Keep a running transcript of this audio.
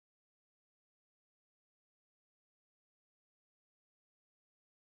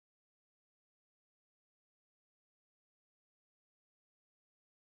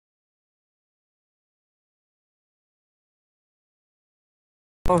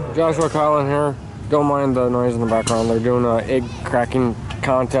Joshua Collin here. Don't mind the noise in the background. They're doing an egg cracking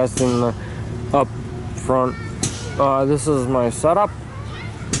contest in the up front. This is my setup.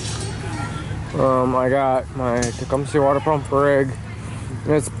 I got my Tecumseh water pump rig.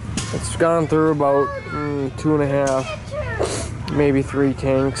 It's gone through about 2.5, maybe 3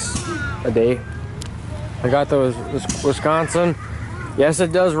 tanks a day. I got this Wisconsin. Yes,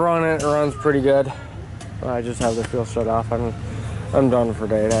 it does run. It runs pretty good. I just have the fuel shut off. I'm done for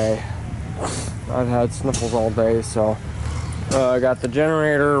day. I've had sniffles all day, so I got the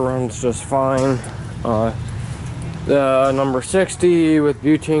generator, runs just fine. The number 60 with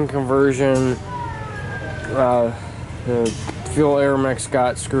butane conversion, the fuel air mix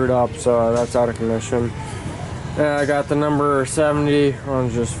got screwed up, so that's out of commission. I got the number 70,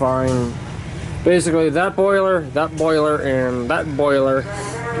 runs just fine. Basically, that boiler, and that boiler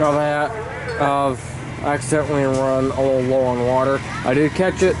have accidentally run a little low on water. I did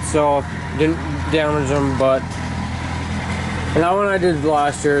catch it, so didn't damage them, but that one I did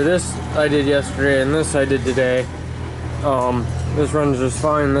last year, this I did yesterday, and this I did today. This runs just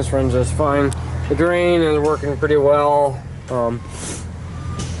fine, this runs just fine. The drain is working pretty well.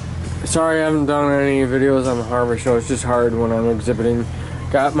 Sorry I haven't done any videos on the Harvest Show, it's just hard when I'm exhibiting.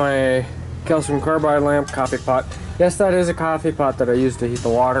 Got my calcium carbide lamp, coffee pot. Yes, that is a coffee pot that I use to heat the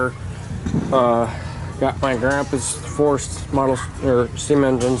water. Got my grandpa's forced model or steam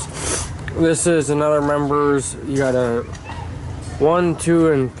engines. This is another member's. You got a 1,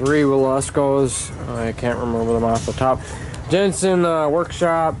 2, and 3 Wilescos. I can't remember them off the top. Jensen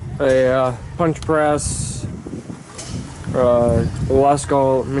workshop, a punch press,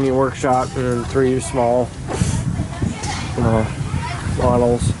 Wilesco mini workshop, and then 3 small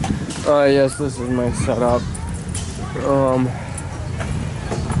models. Yes, this is my setup.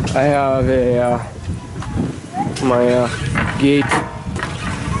 I have my gate,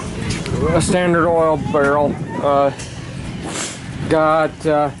 a standard oil barrel. Got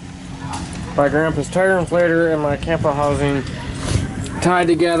my grandpa's tire inflator and my camper housing tied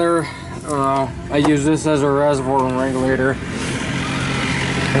together. I use this as a reservoir and regulator.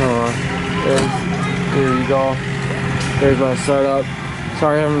 Here you go. There's my setup.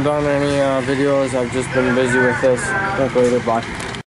 Sorry I haven't done any videos. I've just been busy with this. Talk later. Bye.